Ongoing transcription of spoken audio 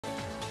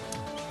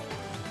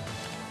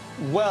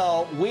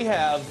Well, we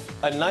have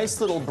a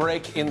nice little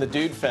break in the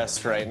Dude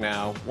Fest right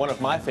now, one of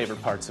my favorite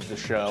parts of the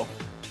show.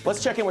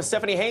 Let's check in with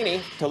Stephanie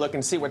Haney to look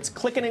and see what's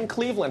clicking in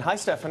Cleveland. Hi,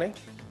 Stephanie.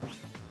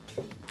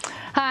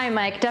 Hi,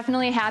 Mike.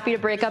 Definitely happy to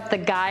break up the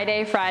Guy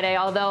Day Friday,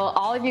 although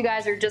all of you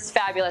guys are just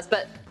fabulous.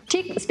 But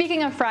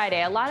speaking of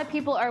Friday, a lot of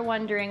people are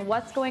wondering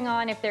what's going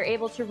on if they're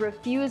able to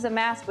refuse a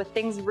mask with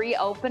things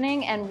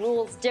reopening and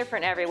rules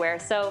different everywhere.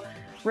 So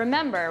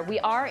remember, we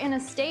are in a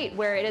state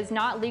where it is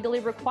not legally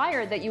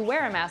required that you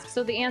wear a mask.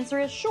 So the answer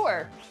is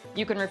sure,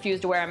 you can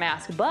refuse to wear a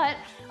mask, but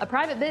a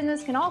private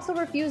business can also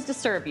refuse to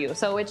serve you.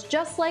 So it's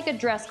just like a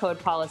dress code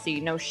policy.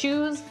 No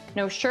shoes,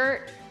 no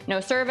shirt, no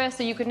service.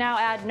 So you can now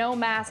add no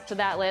mask to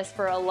that list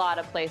for a lot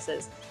of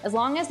places, as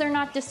long as they're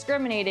not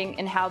discriminating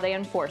in how they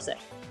enforce it.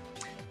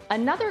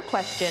 Another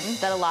question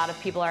that a lot of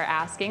people are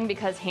asking,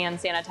 because hand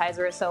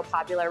sanitizer is so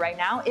popular right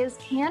now, is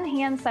can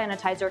hand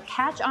sanitizer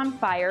catch on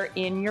fire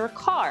in your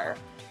car?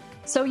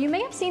 So you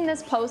may have seen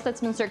this post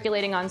that's been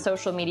circulating on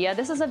social media.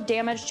 This is of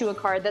damage to a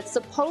car that's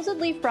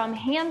supposedly from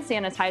hand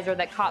sanitizer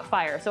that caught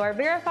fire. So our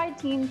verified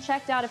team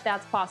checked out if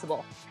that's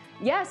possible.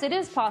 Yes, it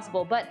is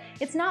possible, but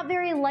it's not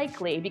very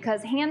likely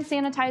because hand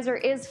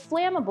sanitizer is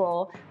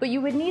flammable, but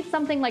you would need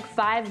something like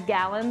 5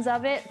 gallons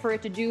of it for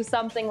it to do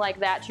something like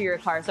that to your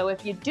car. So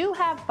if you do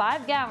have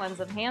 5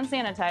 gallons of hand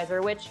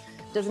sanitizer, which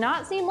does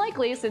not seem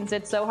likely since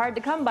it's so hard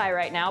to come by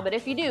right now, but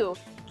if you do,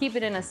 keep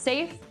it in a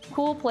safe,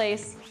 cool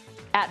place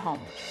at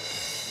home.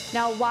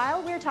 Now,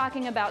 while we're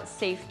talking about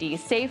safety,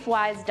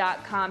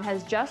 Safewise.com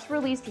has just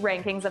released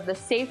rankings of the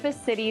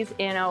safest cities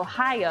in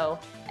Ohio,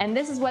 and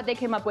this is what they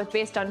came up with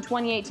based on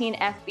 2018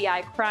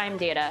 FBI crime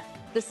data.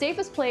 The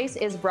safest place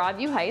is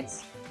Broadview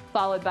Heights,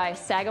 followed by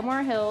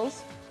Sagamore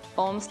Hills,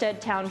 Olmsted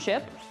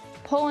Township,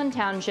 Poland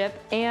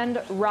Township, and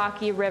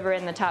Rocky River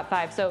in the top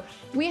 5. So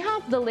we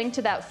have the link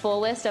to that full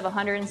list of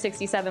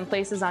 167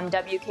 places on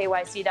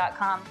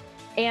WKYC.com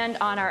and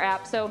on our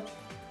app. So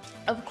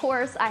of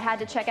course, I had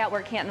to check out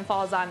where Canton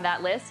falls on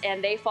that list,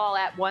 and they fall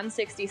at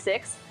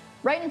 166,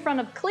 right in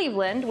front of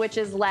Cleveland, which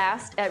is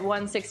last at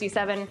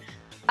 167.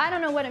 I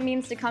don't know what it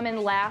means to come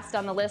in last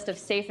on the list of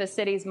safest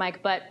cities,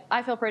 Mike, but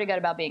I feel pretty good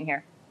about being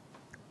here.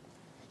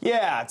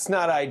 Yeah, it's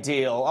not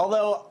ideal.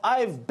 Although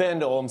I've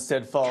been to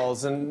Olmsted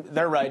Falls, and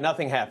they're right,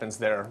 nothing happens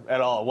there at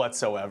all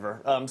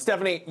whatsoever.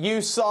 Stephanie,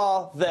 you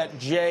saw that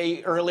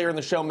Jay earlier in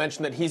the show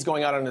mentioned that he's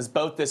going out on his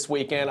boat this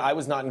weekend. I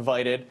was not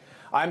invited.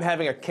 I'm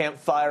having a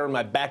campfire in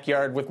my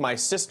backyard with my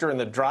sister in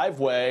the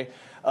driveway.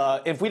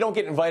 If we don't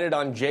get invited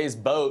on Jay's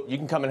boat, you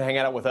can come and hang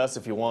out with us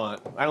if you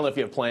want. I don't know if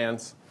you have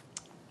plans.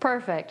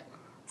 Perfect.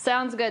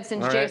 Sounds good,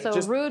 since Jay so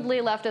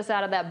rudely left us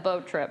out of that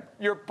boat trip.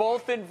 You're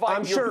both invited.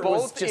 I'm sure it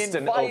was just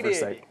an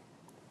oversight.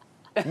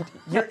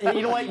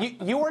 You know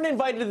what? You weren't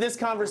invited to this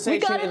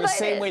conversation in the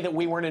same way that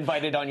we weren't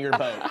invited on your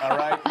boat, all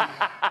right?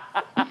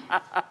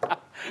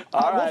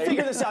 All right. We'll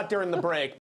figure this out during the break.